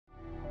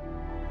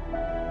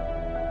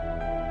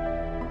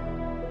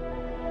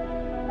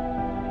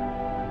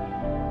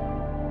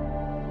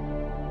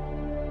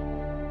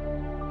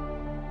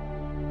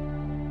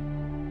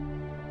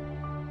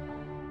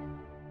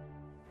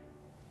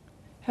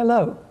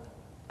Hello,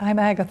 I'm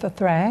Agatha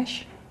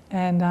Thrash,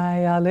 and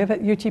I live at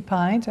Uchee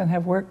Pines and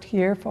have worked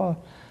here for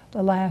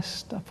the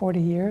last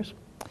 40 years.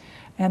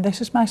 And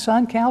this is my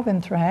son,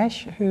 Calvin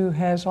Thrash, who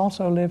has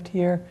also lived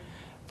here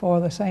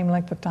for the same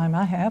length of time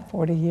I have,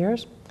 40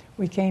 years.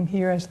 We came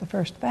here as the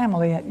first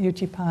family at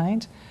Uchee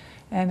Pines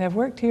and have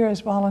worked here as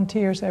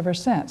volunteers ever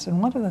since.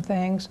 And one of the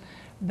things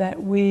that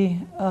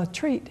we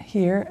treat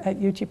here at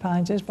Uchee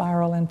Pines is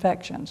viral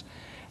infections.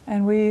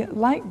 And we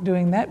like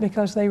doing that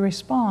because they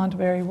respond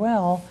very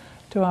well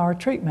to our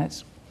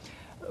treatments.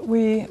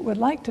 We would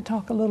like to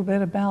talk a little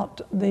bit about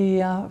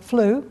the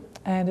flu,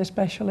 and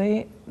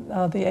especially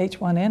the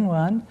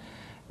H1N1,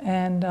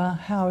 and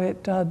how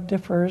it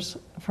differs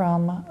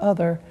from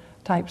other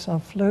types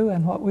of flu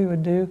and what we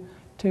would do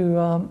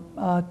to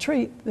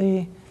treat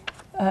the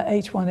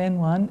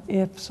H1N1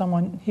 if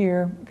someone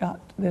here got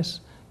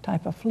this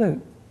type of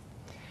flu.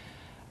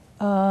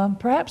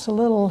 Perhaps a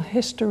little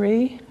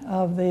history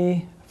of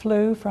the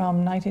flu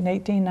from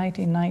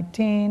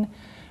 1918-1919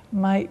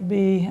 might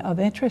be of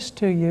interest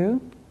to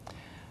you.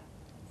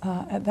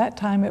 At that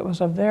time, it was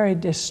a very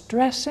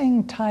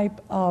distressing type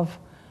of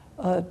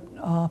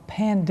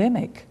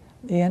pandemic.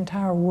 The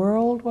entire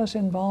world was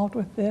involved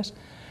with this.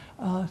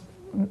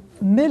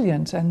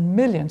 Millions and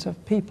millions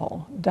of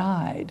people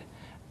died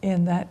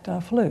in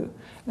that flu.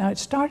 Now, it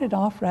started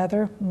off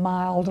rather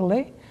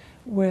mildly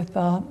with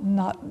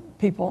not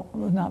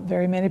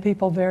very many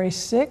people very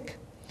sick.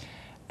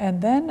 And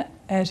then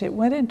as it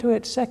went into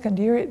its second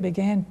year, it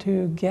began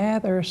to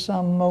gather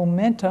some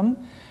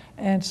momentum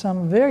and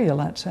some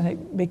virulence, and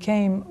it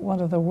became one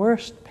of the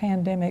worst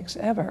pandemics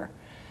ever.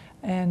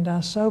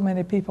 And so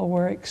many people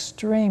were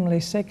extremely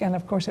sick, and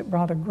of course it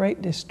brought a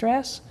great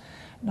distress,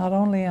 not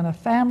only in a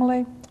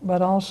family,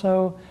 but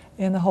also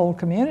in the whole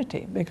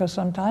community, because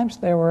sometimes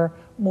there were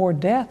more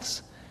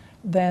deaths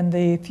than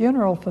the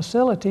funeral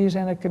facilities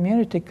in a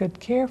community could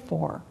care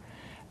for.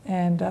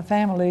 And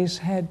families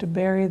had to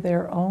bury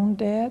their own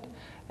dead,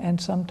 and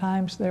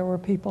sometimes there were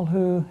people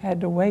who had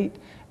to wait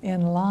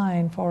in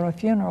line for a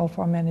funeral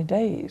for many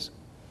days.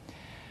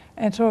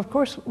 And so, of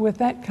course, with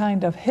that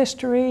kind of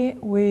history,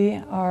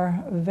 we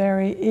are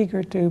very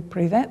eager to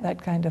prevent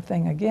that kind of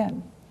thing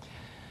again.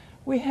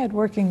 We had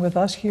working with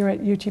us here at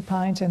Uchee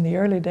Pines in the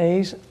early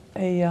days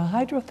a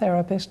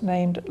hydrotherapist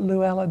named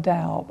Luella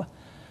Daub.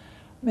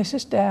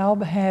 Mrs.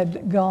 Daub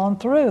had gone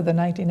through the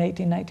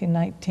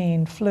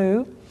 1918-1919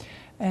 flu,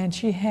 and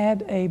she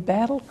had a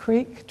Battle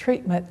Creek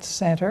Treatment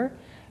Center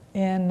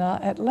in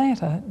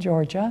Atlanta,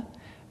 Georgia,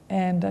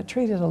 and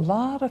treated a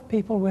lot of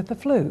people with the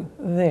flu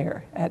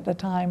there at the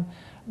time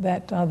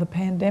that the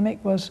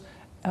pandemic was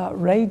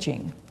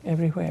raging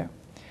everywhere.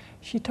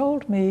 She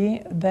told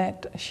me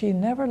that she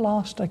never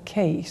lost a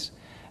case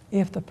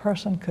if the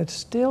person could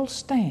still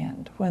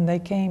stand when they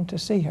came to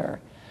see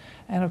her.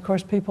 And of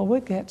course, people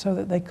would get so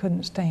that they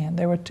couldn't stand.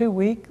 They were too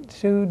weak,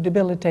 too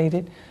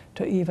debilitated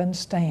to even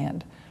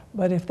stand.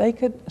 But if they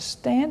could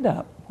stand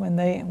up when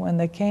they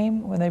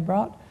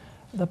brought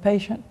the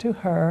patient to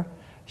her,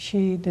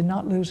 she did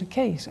not lose a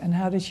case. And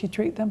how did she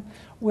treat them?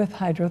 With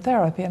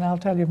hydrotherapy, and I'll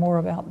tell you more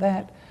about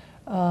that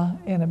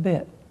in a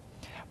bit.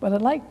 But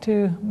I'd like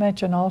to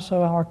mention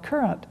also our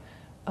current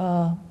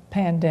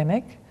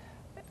pandemic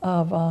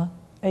of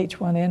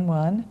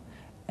H1N1,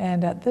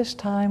 and at this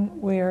time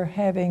we're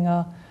having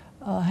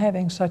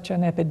such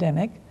an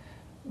epidemic,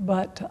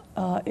 but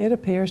it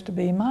appears to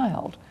be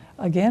mild.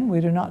 Again, we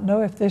do not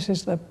know if this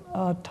is the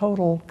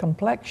total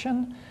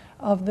complexion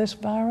of this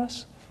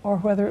virus or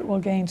whether it will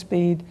gain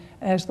speed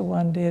as the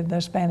one did,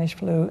 the Spanish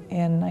flu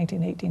in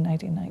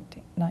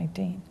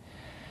 1918-1919.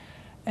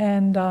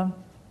 And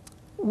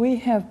we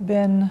have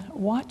been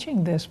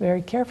watching this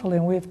very carefully,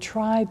 and we've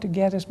tried to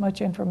get as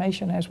much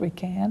information as we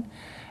can.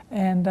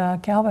 And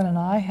Calvin and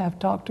I have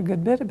talked a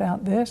good bit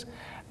about this.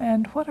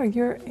 And what are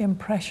your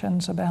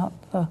impressions about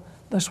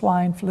the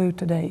swine flu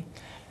today?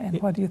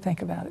 And what do you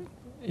think about it?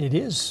 It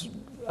is,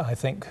 I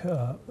think,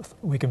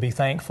 we can be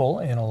thankful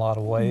in a lot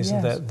of ways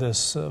that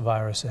this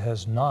virus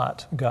has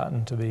not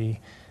gotten to be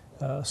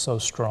so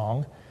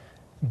strong.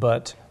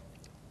 But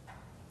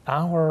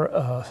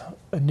our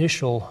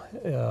initial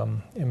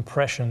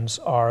impressions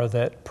are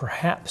that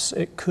perhaps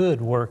it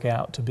could work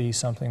out to be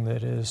something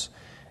that is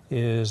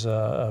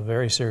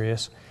very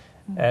serious.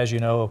 As you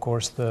know, of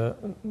course, the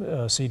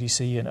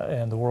CDC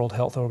and the World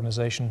Health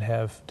Organization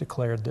have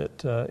declared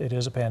that it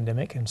is a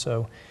pandemic, and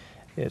so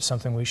it's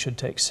something we should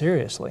take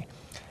seriously.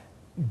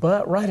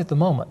 But right at the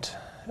moment,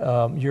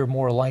 you're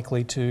more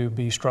likely to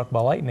be struck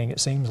by lightning, it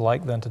seems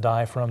like, than to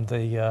die from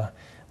the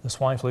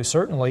swine flu.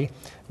 Certainly,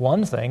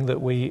 one thing that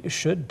we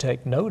should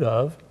take note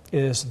of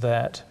is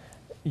that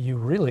you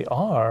really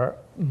are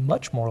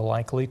much more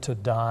likely to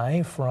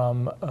die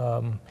from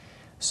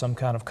some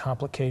kind of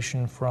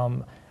complication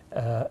from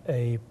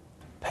a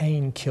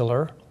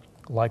painkiller,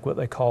 like what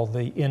they call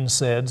the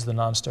NSAIDs, the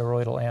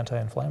non-steroidal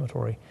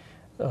anti-inflammatory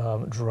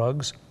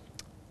drugs.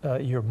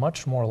 You're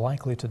much more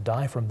likely to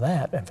die from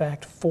that. In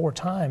fact, 4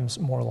 times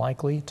more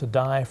likely to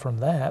die from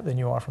that than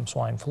you are from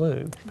swine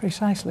flu.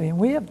 Precisely. And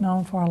we have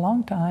known for a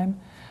long time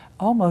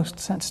almost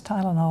since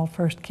Tylenol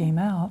first came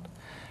out,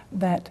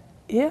 that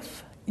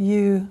if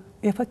you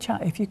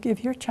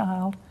give your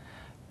child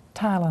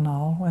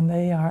Tylenol when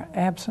they are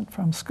absent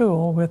from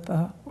school with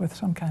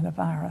some kind of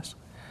virus,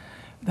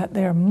 that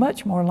they're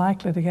much more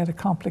likely to get a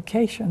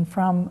complication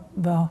from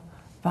the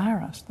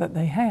virus that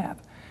they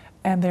have.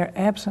 And their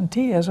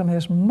absenteeism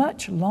is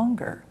much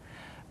longer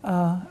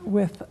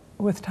with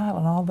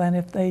Tylenol than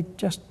if they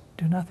just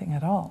do nothing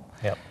at all.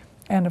 Yep.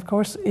 And of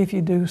course, if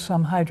you do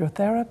some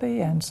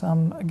hydrotherapy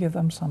and give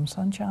them some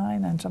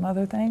sunshine and some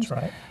other things,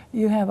 That's right.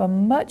 you have a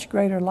much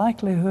greater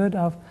likelihood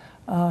of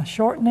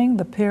shortening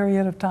the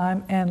period of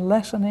time and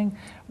lessening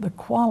the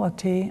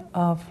quality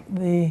of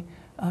the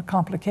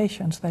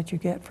complications that you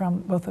get from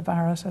both the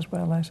virus as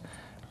well as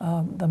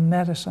the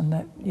medicine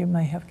that you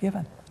may have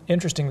given.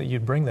 Interesting that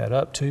you'd bring that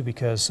up too,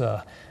 because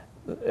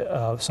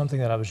something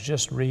that I was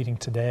just reading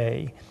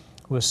today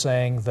was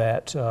saying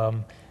that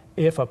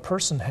if a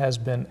person has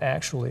been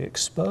actually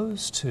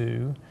exposed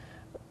to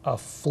a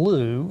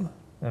flu,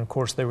 and of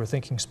course they were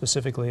thinking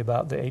specifically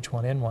about the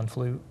H1N1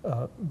 flu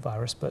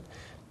virus, but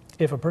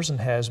if a person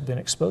has been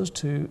exposed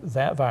to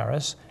that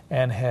virus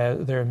and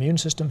their immune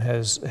system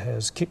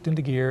has kicked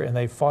into gear and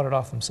they've fought it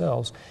off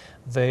themselves,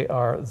 they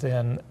are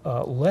then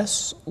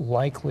less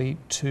likely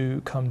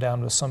to come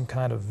down with some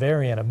kind of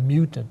variant, a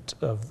mutant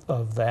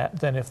of that,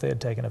 than if they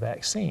had taken a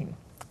vaccine.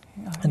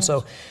 And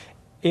so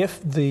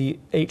if the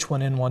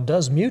H1N1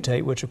 does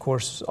mutate, which of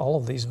course all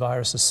of these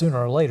viruses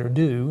sooner or later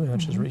do,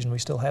 which is the reason we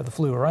still have the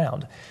flu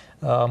around,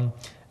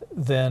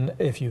 then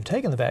if you've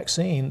taken the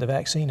vaccine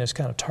is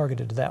kind of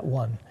targeted to that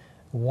one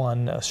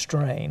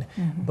strain.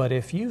 But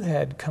if you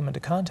had come into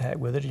contact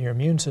with it and your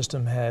immune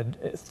system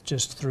had,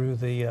 just through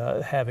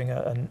the having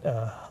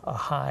a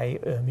high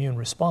immune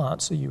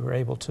response, so you were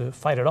able to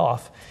fight it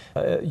off,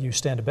 you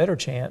stand a better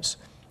chance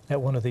at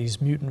one of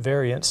these mutant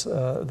variants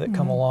that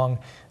come along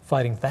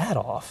fighting that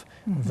off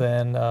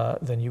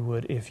than you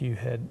would if you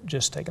had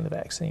just taken the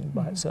vaccine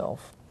by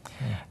itself.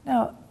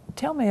 Now,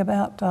 tell me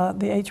about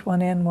the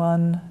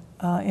H1N1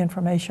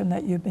 information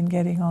that you've been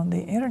getting on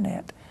the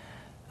internet.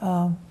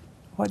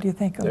 What do you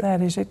think of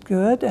that? Is it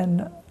good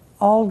and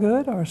all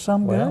good or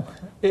some good?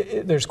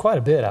 Well, there's quite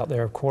a bit out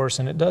there, of course,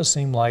 and it does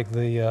seem like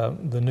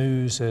the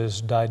news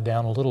has died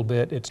down a little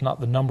bit. It's not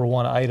the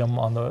 #1 item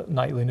on the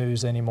nightly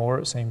news anymore,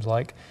 it seems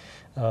like.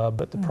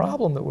 But the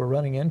problem that we're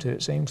running into,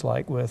 it seems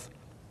like, with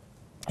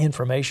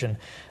information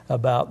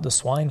about the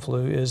swine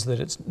flu is that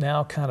it's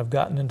now kind of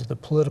gotten into the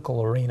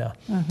political arena.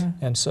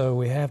 And so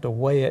we have to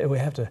weigh it, we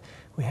have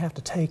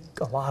to take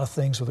a lot of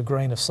things with a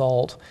grain of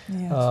salt,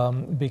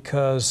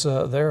 because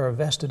there are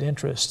vested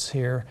interests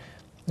here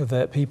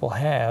that people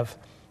have.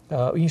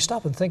 You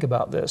stop and think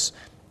about this.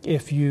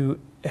 If you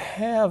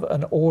have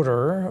an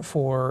order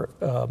for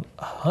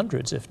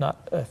hundreds, if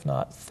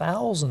not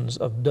thousands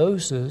of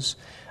doses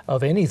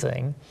of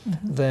anything,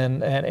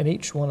 then and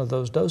each one of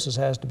those doses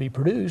has to be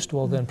produced,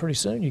 well then pretty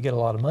soon you get a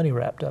lot of money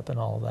wrapped up in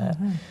all of that.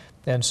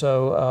 And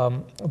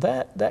so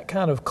that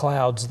kind of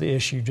clouds the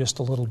issue just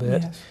a little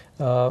bit.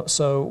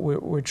 So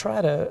we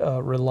try to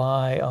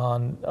rely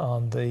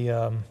on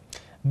the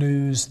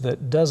news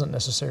that doesn't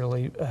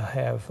necessarily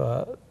have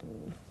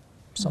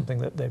something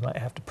that they might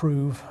have to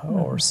prove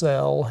or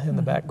sell in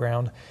the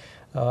background.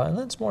 And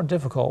that's more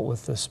difficult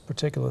with this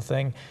particular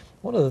thing.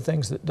 One of the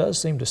things that does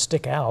seem to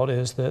stick out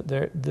is that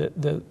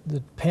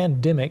the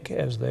pandemic,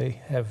 as they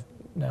have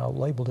now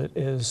labeled it,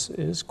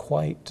 is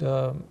quite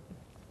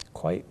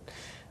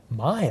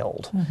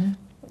mild,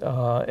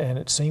 and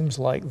it seems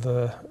like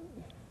the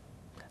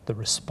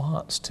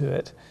response to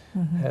it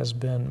has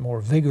been more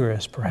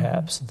vigorous,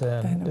 perhaps,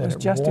 than it was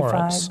justified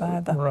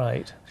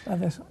warrants. by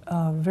the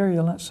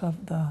virulence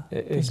of the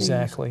disease.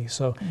 Exactly.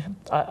 So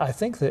I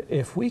think that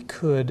if we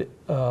could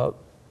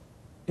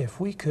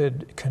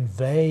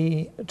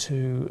convey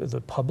to the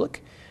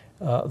public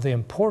the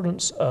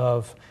importance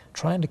of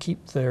trying to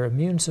keep their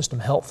immune system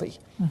healthy,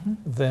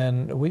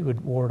 then we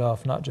would ward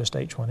off not just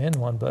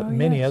H1N1, but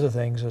many other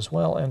things as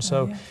well. And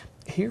so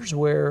here's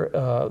where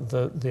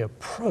the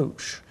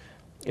approach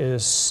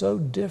is so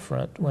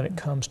different when it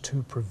comes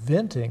to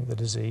preventing the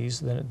disease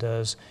than it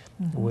does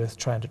with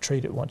trying to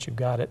treat it once you've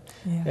got it.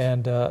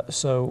 And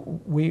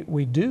so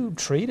we do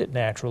treat it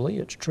naturally,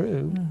 it's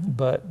true,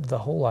 but the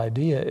whole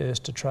idea is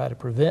to try to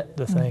prevent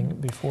the thing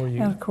before you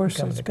come into contact. And of course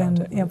it's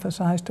been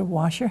emphasized to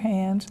wash your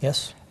hands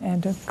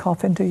and to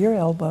cough into your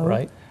elbow.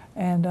 Right.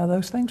 And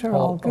those things are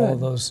all good. All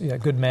those,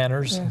 good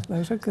manners. Yes,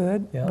 those are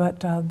good.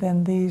 But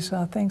then these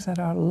things that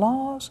are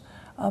laws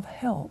of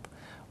health,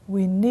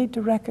 we need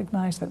to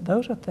recognize that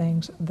those are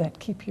things that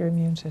keep your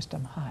immune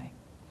system high.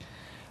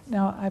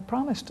 Now, I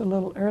promised a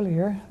little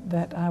earlier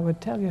that I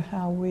would tell you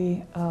how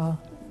we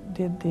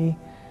did the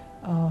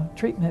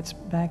treatments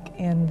back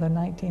in the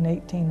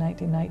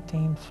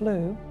 1918-1919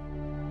 flu.